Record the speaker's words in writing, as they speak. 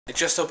I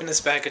just opened this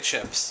bag of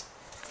chips.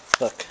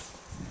 Look.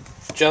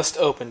 Just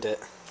opened it.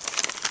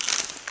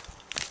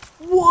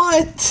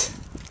 What?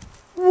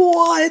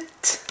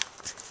 What?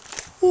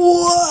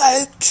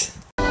 What?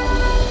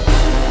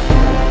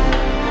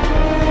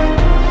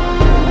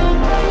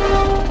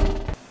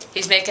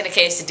 He's making a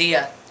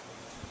quesadilla.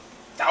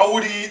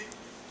 Howdy.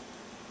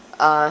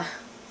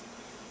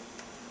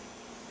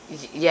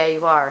 Yeah,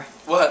 you are.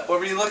 What? What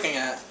were you looking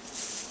at?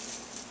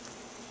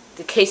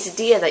 The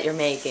quesadilla that you're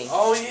making.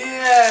 Oh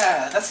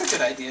yeah, that's a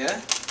good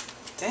idea.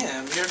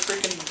 Damn, you're a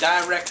freaking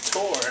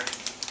director.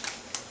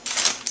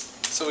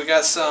 So we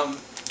got some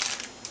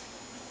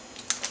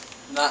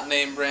not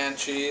name brand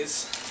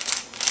cheese.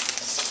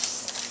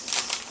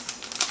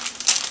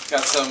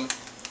 Got some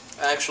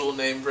actual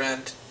name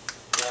brand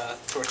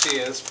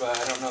tortillas, but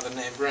I don't know the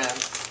name brand.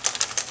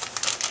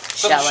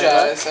 Some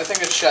Sheiz. I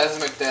think it's Sheiz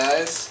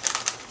McDeiz.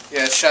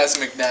 Yeah, it's Sheiz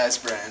McDeiz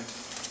brand.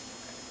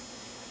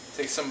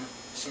 Take some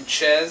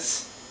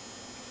Chez.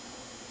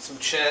 Some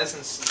Chez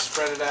and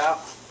spread it out.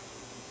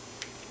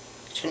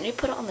 Shouldn't you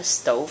put it on the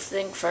stove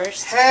thing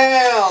first?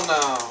 Hell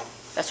no.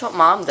 That's what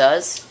Mom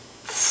does.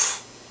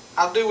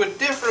 I'll do it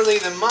differently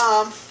than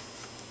Mom.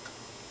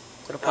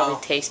 It'll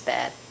probably taste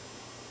bad.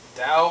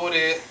 Doubt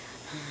it.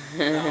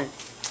 No.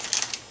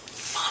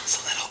 Mom's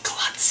a little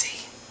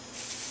klutzy.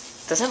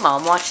 Doesn't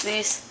Mom watch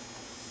these?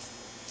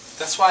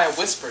 That's why I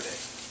whispered it.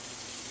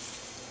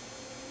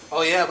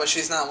 Oh yeah, but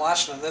she's not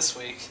watching them this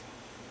week.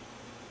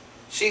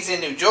 She's in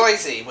New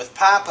Jersey with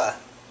Papa.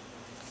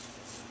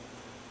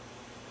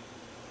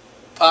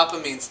 Papa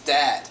means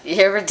dad.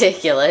 You're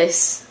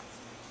ridiculous.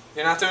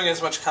 You're not doing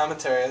as much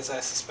commentary as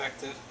I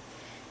suspected.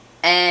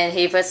 And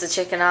he puts the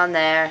chicken on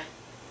there.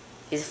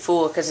 He's a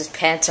fool because his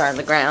pants are on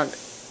the ground.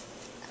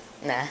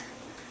 Nah,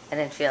 I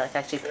didn't feel like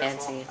actually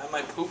pantsing you. I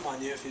might poop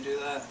on you if you do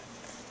that.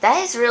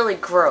 That is really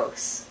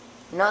gross.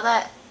 You know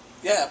that?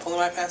 Yeah, pulling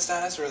my pants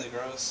down is really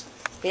gross.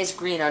 He has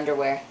green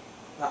underwear.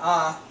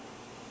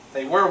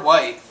 They were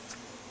white.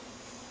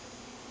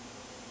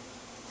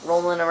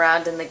 Rolling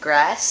around in the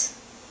grass.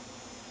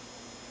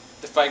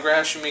 If by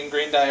grass you mean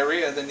green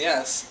diarrhea, then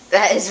yes.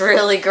 That is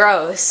really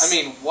gross. I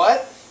mean,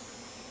 what?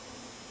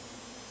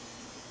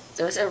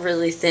 Those are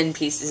really thin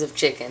pieces of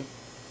chicken.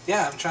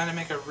 Yeah, I'm trying to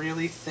make a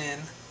really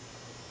thin...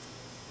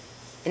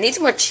 It needs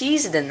more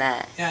cheese than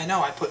that. Yeah, I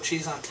know. I put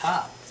cheese on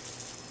top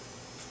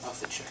of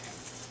the chicken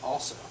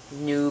also.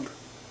 Noob.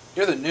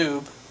 You're the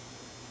noob.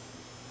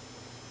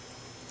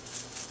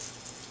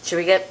 Should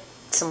we get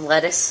some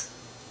lettuce?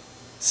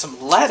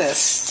 Some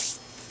lettuce?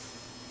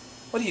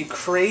 What are you,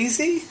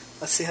 crazy?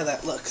 Let's see how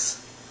that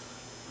looks.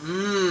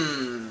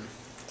 Mmm.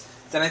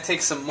 Then I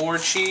take some more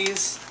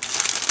cheese.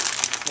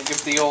 I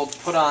give the old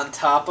put on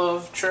top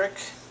of trick.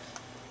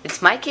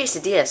 It's my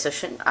quesadilla, so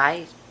shouldn't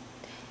I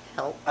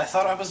help? I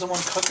thought I was the one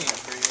cooking it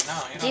for you.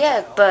 No, you don't.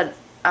 Yeah, but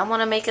I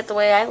want to make it the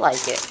way I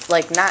like it.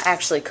 Like, not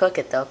actually cook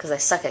it, though, because I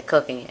suck at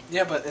cooking it.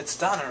 Yeah, but it's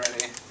done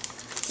already.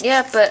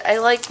 Yeah, but I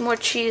like more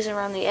cheese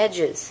around the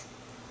edges.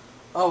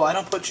 Oh, I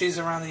don't put cheese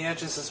around the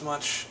edges as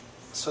much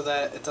so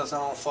that it doesn't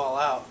all fall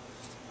out.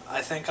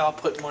 I think I'll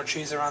put more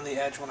cheese around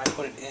the edge when I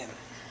put it in.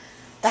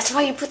 That's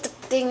why you put the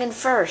thing in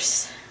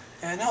first.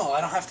 Yeah, I know. I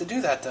don't have to do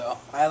that, though.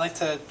 I like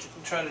to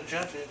try to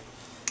judge it.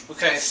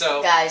 Okay,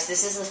 so... Guys,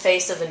 this is the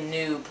face of a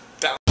noob.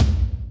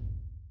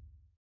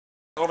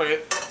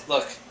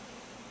 Look.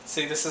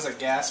 See, this is a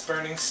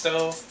gas-burning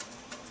stove.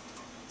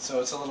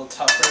 So it's a little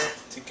tougher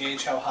to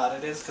gauge how hot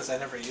it is, because I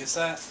never use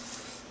that.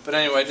 But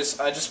anyway,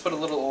 I just put a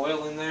little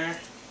oil in there.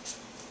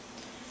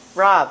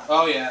 Rob.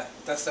 Oh, yeah.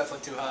 That's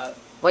definitely too hot.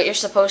 What you're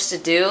supposed to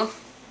do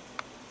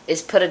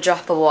is put a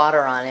drop of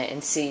water on it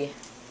and see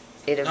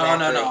it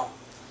evaporate. No.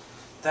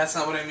 That's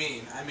not what I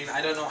mean. I mean,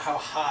 I don't know how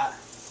hot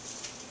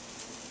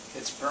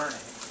it's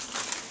burning.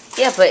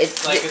 Yeah, but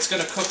it's... Like, it's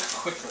going to cook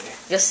quickly.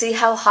 You'll see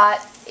how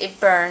hot it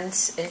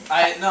burns.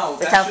 I know.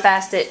 With how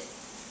fast it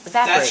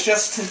evaporates. That's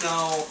just to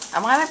know...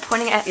 And why am I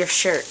pointing at your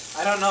shirt?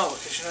 I don't know,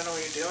 because you don't know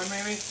what you're doing,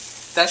 maybe?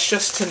 That's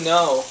just to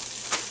know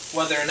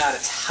whether or not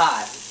it's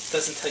hot. It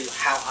doesn't tell you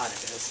how hot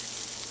it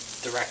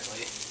is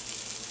directly.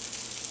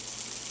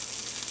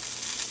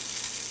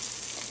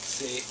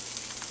 See?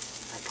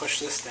 I push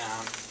this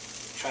down.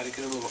 Try to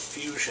get a little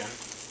fusion.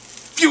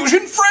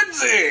 Fusion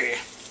frenzy!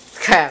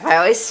 Crap, I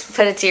always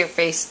put it to your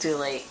face too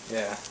late.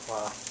 Yeah,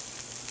 wow.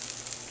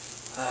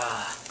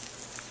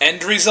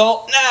 End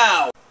result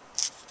now!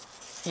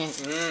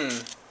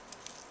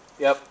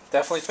 Yep,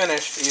 definitely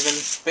finished. Even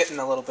bitten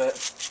a little bit.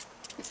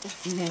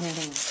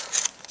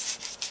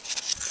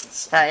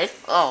 Hey,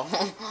 oh,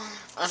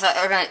 I thought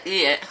you were gonna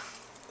eat it.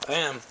 I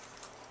am.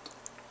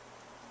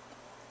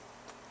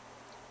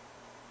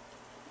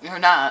 You're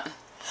not.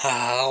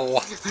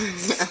 How?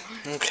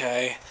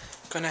 Okay.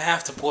 Gonna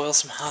have to boil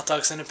some hot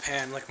dogs in a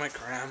pan like my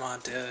grandma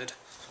did.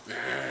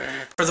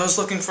 For those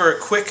looking for a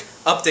quick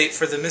update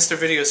for the Mr.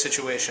 Video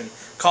situation,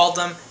 called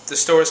them, the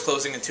store is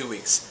closing in 2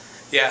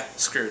 weeks. Yeah,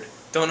 screwed.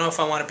 Don't know if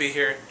I want to be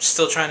here,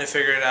 still trying to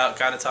figure it out,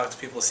 gotta talk to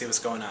people to see what's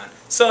going on.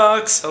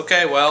 Sucks!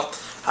 Okay, well,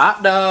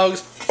 hot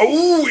dogs!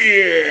 Oh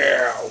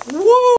yeah! Woo!